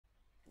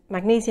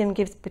magnesium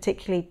gives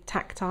particularly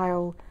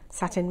tactile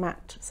satin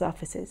matte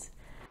surfaces.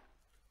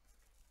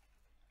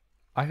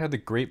 I had the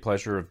great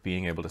pleasure of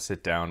being able to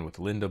sit down with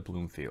Linda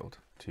Bloomfield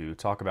to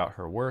talk about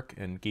her work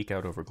and geek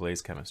out over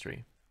glaze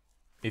chemistry.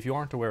 If you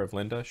aren't aware of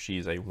Linda,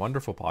 she's a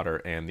wonderful potter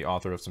and the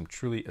author of some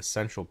truly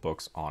essential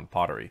books on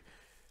pottery.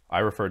 I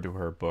referred to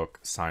her book,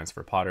 Science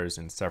for Potters,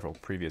 in several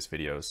previous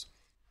videos.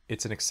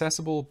 It's an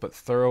accessible but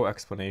thorough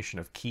explanation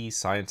of key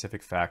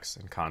scientific facts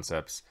and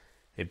concepts,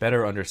 a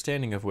better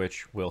understanding of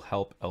which will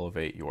help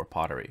elevate your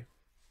pottery.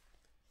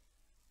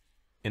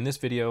 In this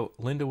video,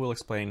 Linda will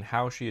explain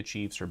how she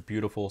achieves her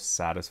beautiful,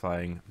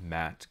 satisfying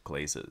matte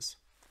glazes.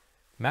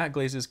 Matte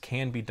glazes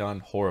can be done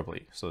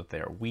horribly, so that they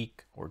are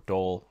weak or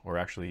dull or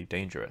actually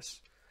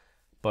dangerous.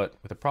 But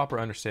with a proper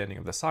understanding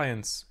of the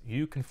science,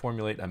 you can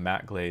formulate a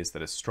matte glaze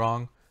that is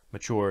strong,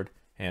 matured,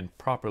 and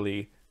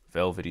properly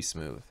velvety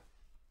smooth.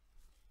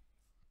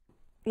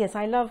 Yes,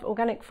 I love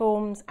organic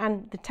forms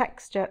and the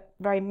texture,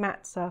 very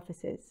matte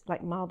surfaces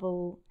like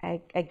marble,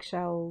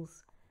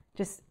 eggshells,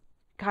 just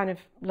kind of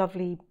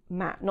lovely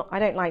matte. I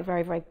don't like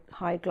very, very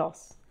high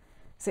gloss.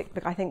 So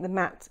I think the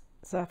matte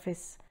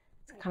surface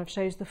kind of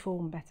shows the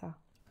form better.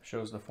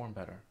 Shows the form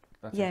better.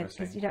 That's yeah,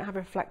 interesting. because you don't have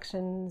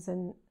reflections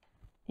and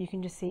you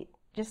can just see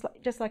just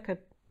like a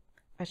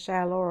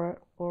shell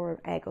or an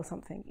egg or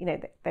something. You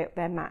know,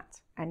 they're matte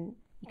and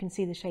you can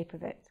see the shape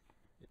of it.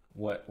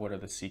 What are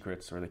the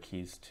secrets or the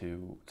keys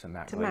to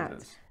matte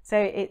glazes?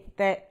 So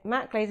the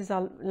matte glazes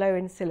are low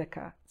in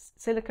silica.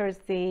 Silica is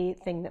the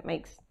thing that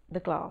makes the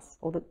glass,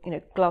 or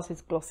glass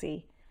is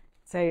glossy.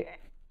 So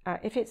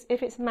if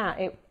it's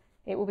matte,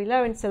 it will be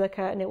low in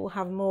silica and it will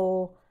have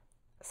more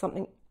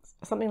something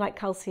like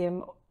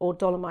calcium or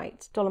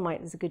dolomite.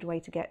 Dolomite is a good way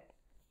to get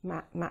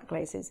matte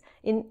glazes.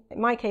 In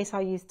my case,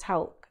 I use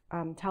talc.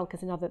 Talc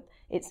is another.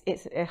 It's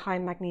a high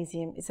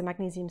magnesium. It's a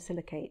magnesium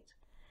silicate.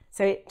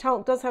 So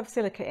talc does have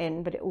silica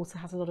in, but it also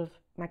has a lot of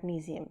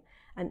magnesium.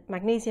 And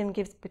magnesium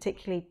gives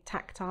particularly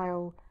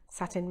tactile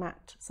satin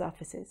matte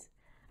surfaces.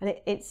 And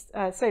it's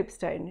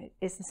soapstone.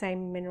 It's the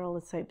same mineral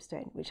as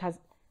soapstone, which has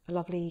a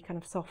lovely kind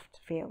of soft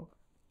feel.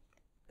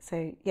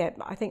 So yeah,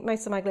 I think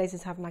most of my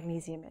glazes have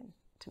magnesium in,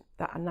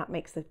 and that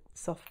makes the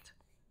soft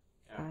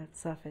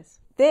surface.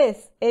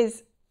 This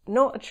is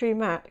not a true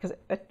matte, because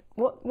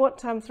what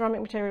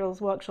Ceramic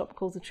Materials Workshop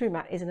calls a true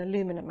matte is an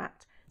alumina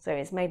matte. So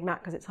it's made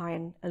matte because it's high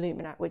in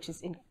alumina, which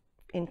is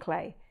in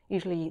clay.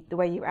 Usually the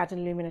way you add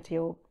alumina to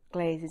your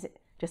glaze is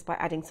just by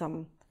adding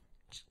some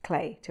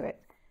clay to it.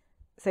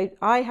 So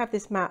I have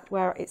this matte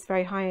where it's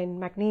very high in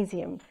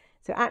magnesium.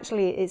 So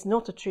actually it's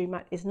not a true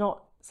matte, it's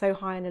not so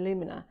high in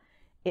alumina.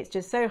 It's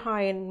just so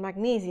high in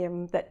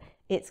magnesium that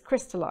it's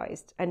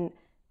crystallized, and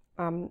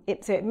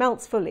so it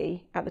melts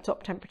fully at the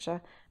top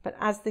temperature. But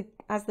as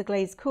the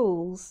glaze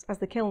cools, as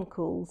the kiln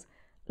cools,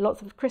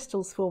 lots of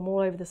crystals form all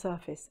over the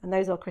surface, and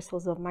those are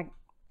crystals of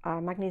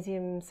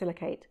magnesium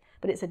silicate.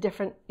 But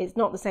it's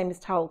not the same as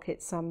talc.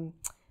 It's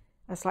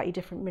a slightly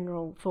different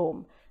mineral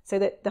form. So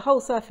that the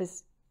whole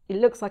surface, it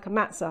looks like a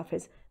matte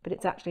surface, but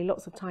it's actually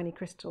lots of tiny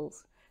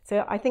crystals.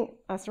 So I think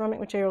a Ceramic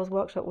Materials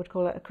Workshop would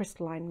call it a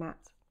crystalline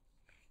matte.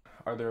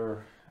 Are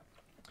there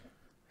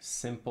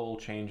simple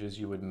changes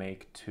you would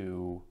make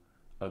to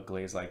a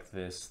glaze like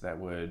this that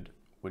would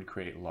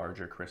create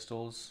larger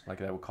crystals, like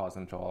that would cause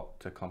them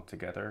to clump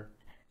together?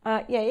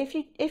 Yeah, if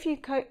you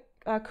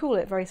cool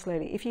it very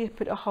slowly, if you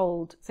put a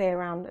hold, say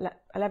around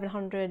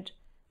 1100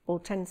 or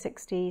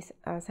 1060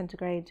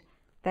 centigrade,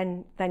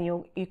 then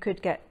you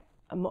could get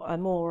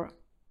more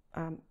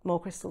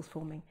crystals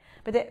forming.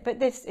 But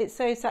it's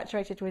so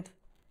saturated with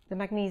the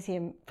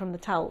magnesium from the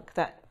talc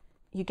that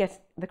you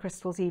get the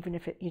crystals even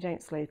if you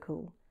don't slow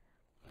cool.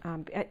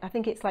 I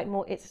think it's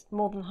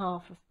more than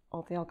half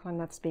of the alkaline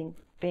maths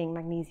being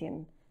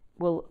magnesium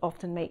will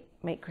often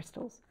make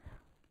crystals.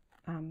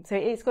 So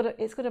it's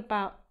got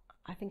about,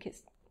 I think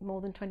it's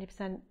more than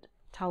 20%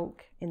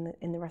 talc in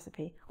the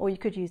recipe, or you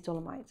could use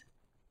dolomite.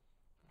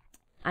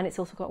 And it's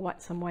also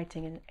got some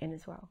whiting in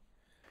as well.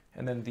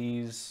 And then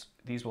these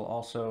will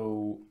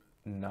also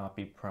not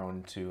be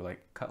prone to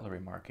like cutlery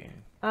marking,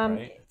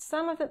 right?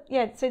 Some of them,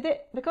 yeah. So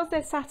because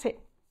they're satin,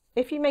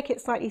 if you make it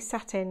slightly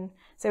satin,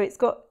 so it's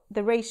got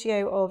the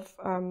ratio of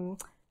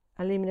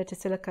alumina to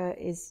silica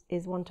is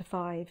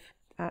 1:5.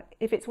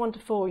 If it's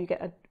 1:4, you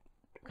get a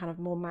kind of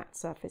more matte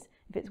surface.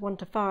 If it's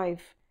 1:5,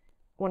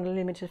 1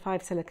 alumina to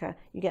 5 silica,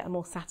 you get a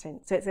more satin.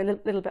 So it's a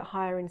little bit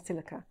higher in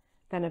silica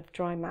than a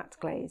dry matte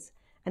glaze,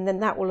 and then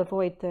that will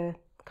avoid the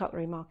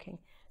cutlery marking.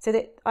 So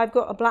that I've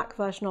got a black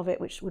version of it,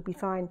 which would be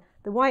fine.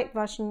 The white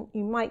version,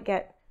 you might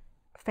get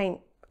faint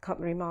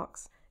cutlery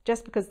marks,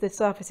 just because the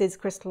surface is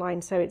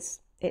crystalline, so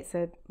it's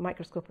a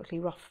microscopically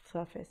rough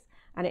surface,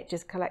 and it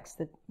just collects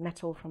the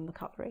metal from the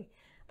cutlery.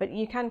 But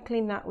you can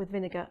clean that with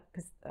vinegar,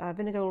 because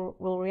vinegar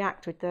will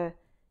react with the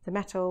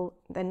metal,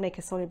 then make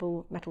a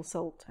soluble metal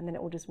salt, and then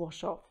it will just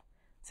wash off.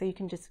 So you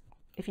can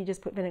if you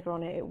just put vinegar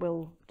on it, it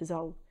will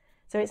dissolve.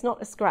 So it's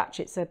not a scratch,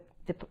 it's a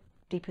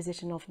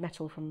deposition of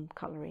metal from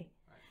cutlery.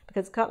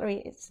 Because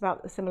cutlery, it's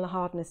about a similar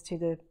hardness to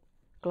the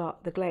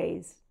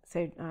glaze.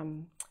 So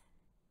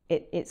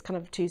it's kind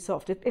of too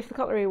soft. If the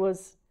cutlery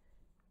was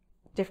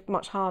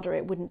much harder,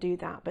 it wouldn't do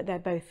that, but they're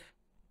both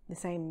the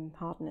same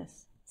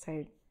hardness.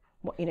 So,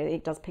 you know,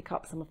 it does pick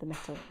up some of the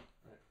metal.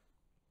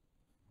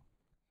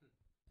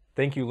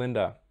 Thank you,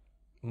 Linda.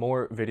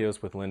 More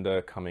videos with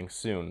Linda coming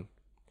soon.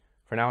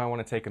 For now, I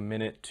want to take a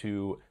minute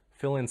to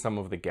fill in some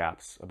of the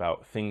gaps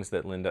about things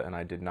that Linda and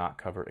I did not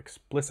cover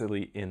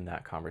explicitly in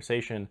that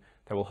conversation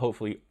that will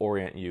hopefully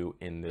orient you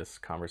in this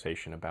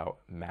conversation about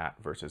matte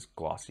versus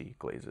glossy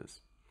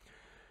glazes.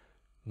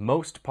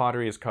 Most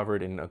pottery is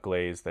covered in a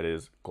glaze that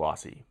is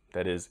glossy.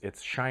 That is,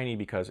 it's shiny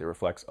because it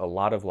reflects a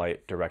lot of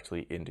light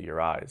directly into your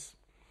eyes.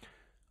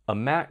 A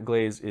matte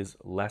glaze is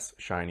less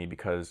shiny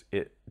because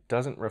it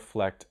doesn't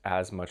reflect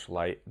as much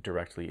light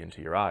directly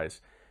into your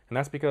eyes. And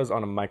that's because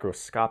on a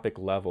microscopic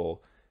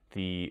level,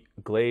 the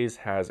glaze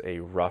has a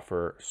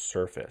rougher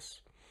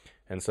surface.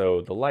 And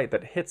so the light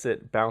that hits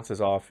it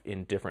bounces off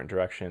in different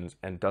directions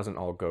and doesn't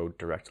all go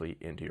directly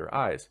into your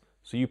eyes.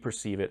 So you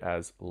perceive it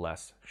as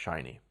less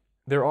shiny.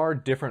 There are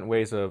different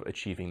ways of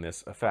achieving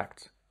this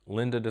effect.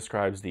 Linda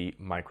describes the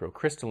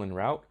microcrystalline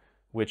route,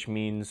 which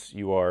means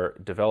you are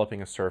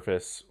developing a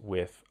surface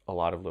with a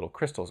lot of little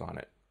crystals on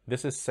it.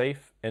 This is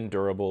safe and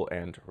durable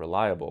and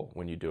reliable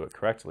when you do it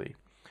correctly.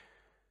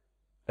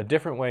 A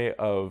different way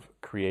of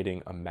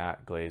creating a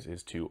matte glaze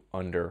is to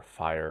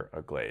underfire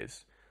a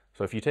glaze.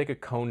 So if you take a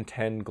cone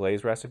 10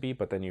 glaze recipe,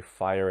 but then you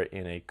fire it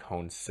in a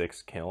cone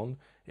 6 kiln,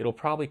 it'll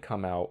probably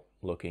come out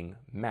looking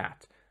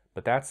matte.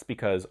 But that's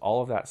because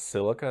all of that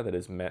silica that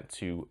is meant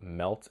to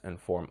melt and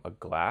form a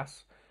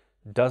glass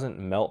doesn't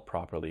melt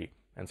properly,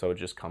 and so it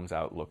just comes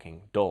out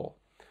looking dull.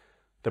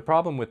 The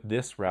problem with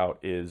this route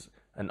is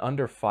an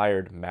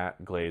underfired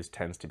matte glaze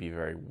tends to be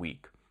very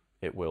weak.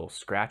 It will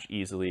scratch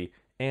easily,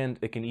 and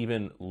it can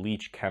even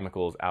leach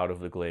chemicals out of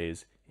the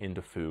glaze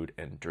into food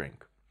and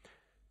drink.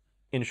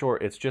 In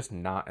short, it's just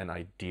not an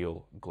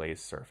ideal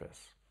glaze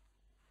surface.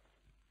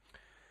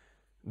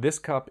 This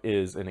cup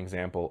is an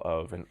example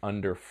of an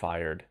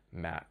underfired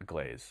matte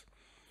glaze.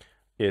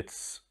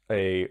 It's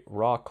a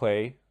raw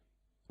clay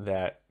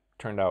that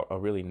turned out a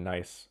really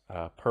nice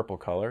purple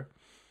color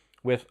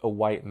with a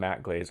white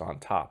matte glaze on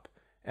top.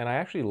 And I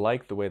actually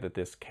like the way that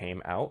this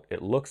came out.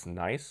 It looks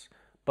nice,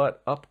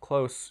 but up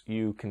close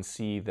you can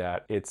see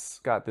that it's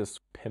got this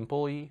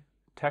pimple-y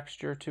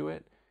texture to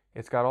it.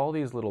 It's got all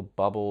these little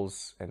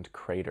bubbles and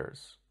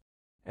craters.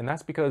 And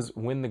that's because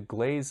when the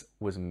glaze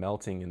was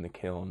melting in the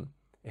kiln,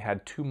 it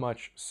had too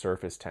much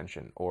surface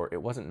tension, or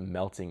it wasn't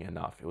melting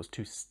enough. It was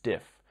too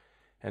stiff.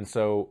 And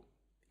so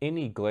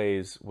any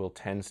glaze will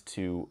tend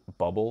to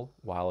bubble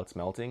while it's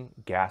melting.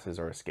 Gases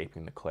are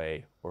escaping the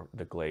clay or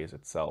the glaze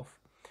itself.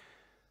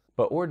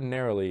 But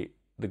ordinarily,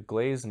 the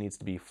glaze needs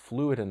to be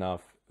fluid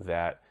enough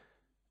that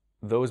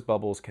those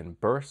bubbles can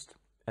burst,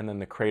 and then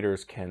the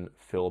craters can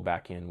fill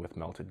back in with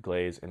melted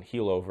glaze and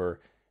heal over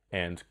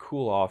and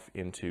cool off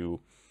into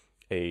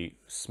a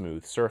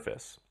smooth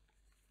surface.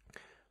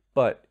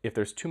 But if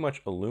there's too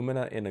much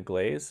alumina in a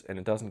glaze and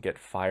it doesn't get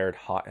fired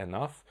hot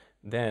enough,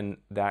 then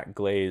that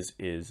glaze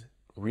is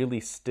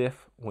really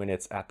stiff when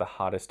it's at the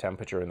hottest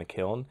temperature in the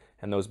kiln,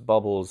 and those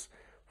bubbles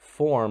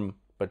form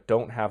but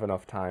don't have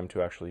enough time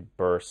to actually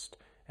burst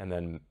and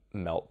then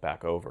melt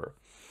back over.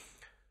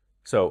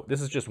 So this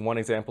is just one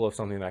example of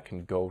something that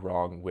can go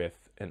wrong with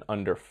an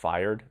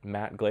underfired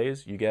matte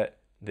glaze. You get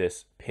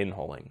this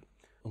pinholing.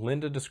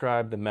 Linda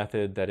described the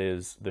method that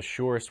is the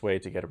surest way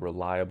to get a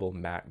reliable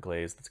matte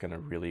glaze that's going to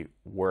really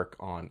work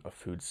on a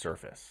food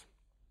surface.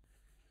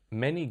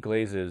 Many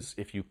glazes,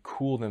 if you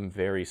cool them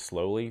very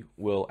slowly,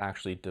 will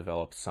actually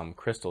develop some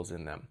crystals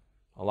in them.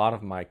 A lot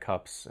of my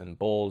cups and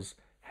bowls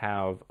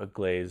have a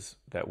glaze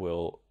that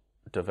will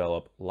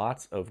develop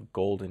lots of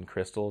golden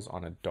crystals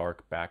on a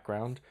dark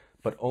background,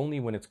 but only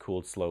when it's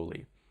cooled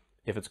slowly.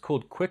 If it's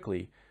cooled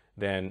quickly,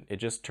 then it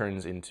just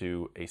turns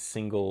into a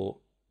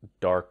single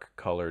dark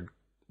colored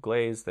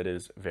glaze that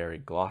is very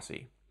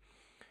glossy.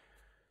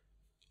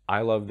 I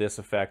love this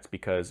effect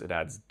because it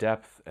adds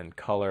depth and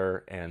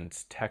color and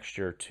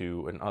texture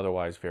to an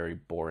otherwise very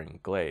boring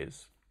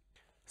glaze.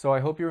 So I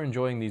hope you're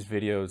enjoying these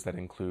videos that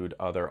include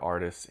other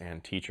artists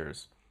and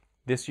teachers.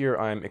 This year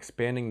I'm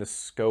expanding the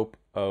scope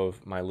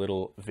of my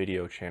little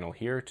video channel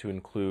here to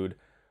include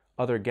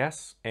other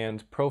guests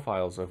and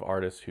profiles of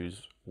artists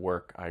whose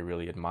work I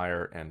really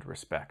admire and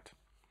respect.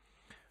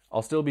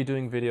 I'll still be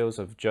doing videos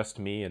of just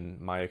me and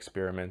my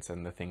experiments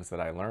and the things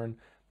that I learn,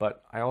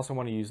 but I also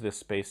want to use this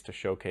space to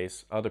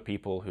showcase other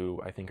people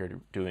who I think are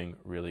doing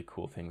really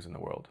cool things in the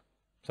world.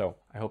 So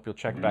I hope you'll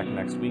check back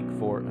next week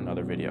for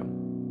another video.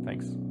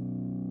 Thanks.